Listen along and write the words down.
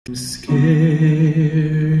I'm scared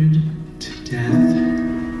to death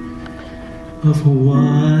of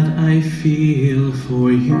what I feel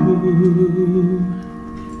for you.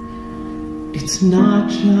 It's not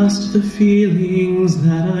just the feelings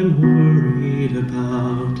that I'm worried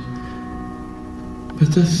about,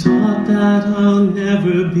 but the thought that I'll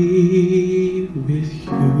never be with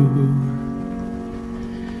you.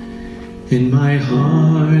 In my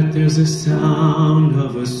heart there's a sound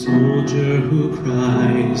of a soldier who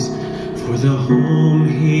cries for the home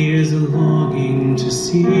he is longing to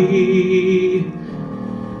see.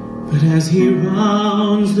 But as he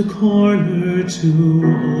rounds the corner to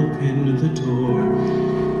open the door,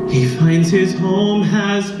 he finds his home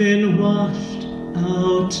has been washed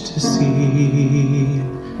out to sea.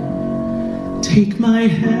 Take my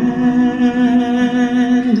hand,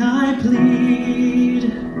 I plead.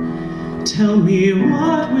 Tell me,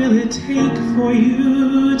 what will it take for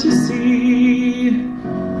you to see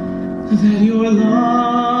that your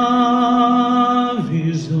love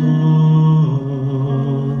is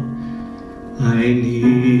all I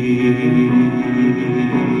need?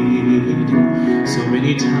 So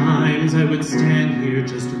many times I would stand here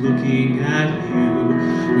just looking at you,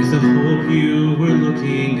 with the hope you were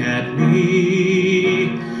looking at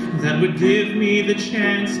me. That would give me the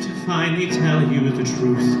chance to finally tell you the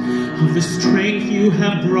truth of the strength you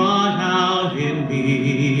have brought out in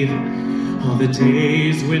me. All the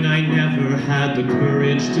days when I never had the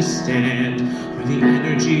courage to stand, or the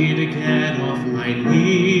energy to get off my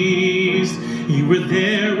knees, you were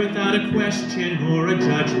there without a question or a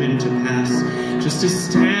judgment to pass, just to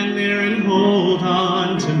stand there and hold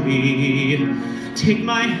on to me. Take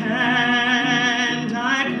my hand,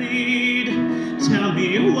 I plead. Tell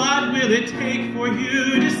me, what will it take for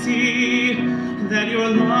you to see that your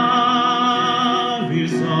love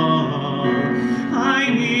is all I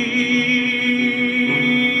need?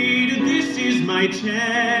 This is my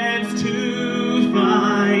chance to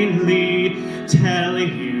finally tell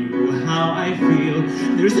you how I feel.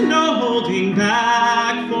 There's no holding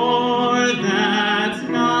back, for that's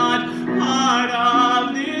not part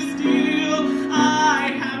of this deal.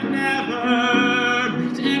 I have never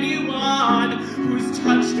met anyone who's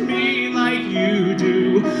touched me like you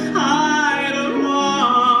do. I don't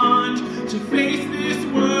want to face this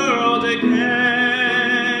world again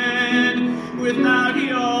without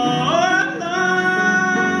your love.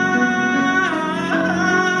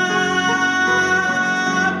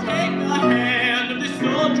 Take the hand of this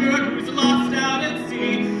soldier who's lost out at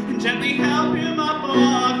sea and gently help him up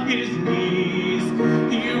off his knees.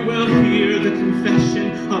 You will hear the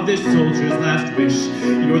confession of this soldier's last wish.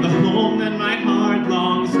 You're the home that my heart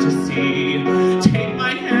longs to see. Take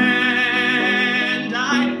my hand,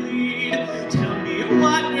 I plead. Tell me,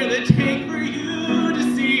 what will it take for you to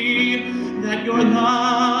see that your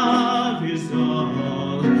love is all